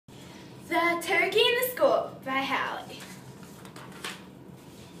The Turkey in the School by Hallie.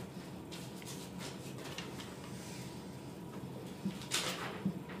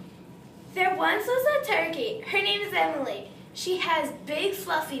 There once was a turkey. Her name is Emily. She has big,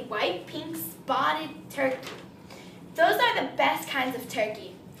 fluffy, white, pink, spotted turkey. Those are the best kinds of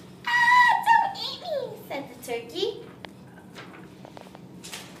turkey. Ah, don't eat me, said the turkey.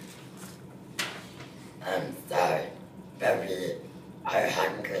 I'm sorry, but we are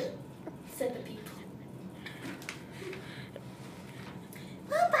hungry, said the people.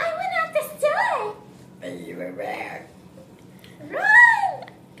 We'll buy one at the store. but you were rare. Run!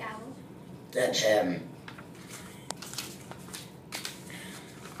 Gowl. Get him.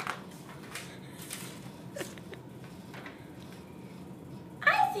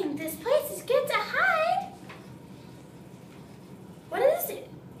 I think this place is good to hide. What is it?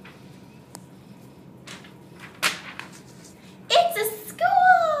 It's a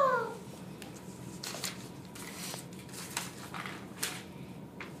school.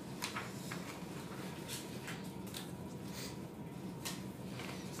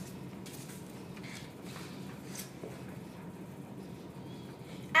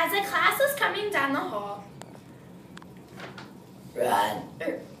 As the class was coming down the hall, Run.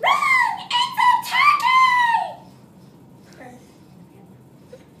 Run! It's a turkey!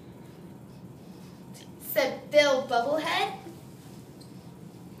 said Bill Bubblehead.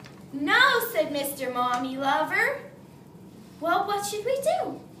 No, said Mr. Mommy Lover. Well, what should we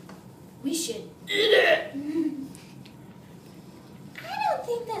do? We should eat it. I don't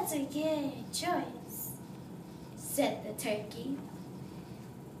think that's a good choice. said the turkey.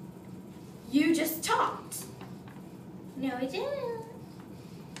 You just talked. No, I didn't.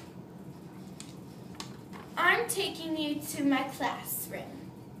 I'm taking you to my classroom.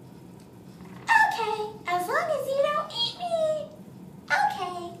 Okay, as long as you don't eat me.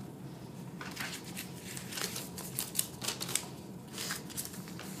 Okay.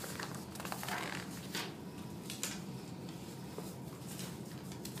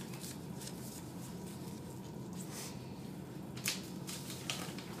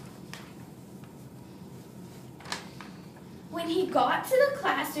 When he got to the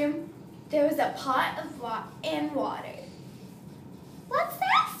classroom, there was a pot of water. What's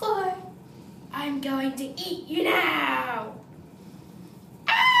that for? I'm going to eat you now.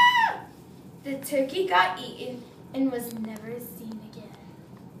 Ah! The turkey got eaten and was never seen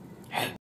again.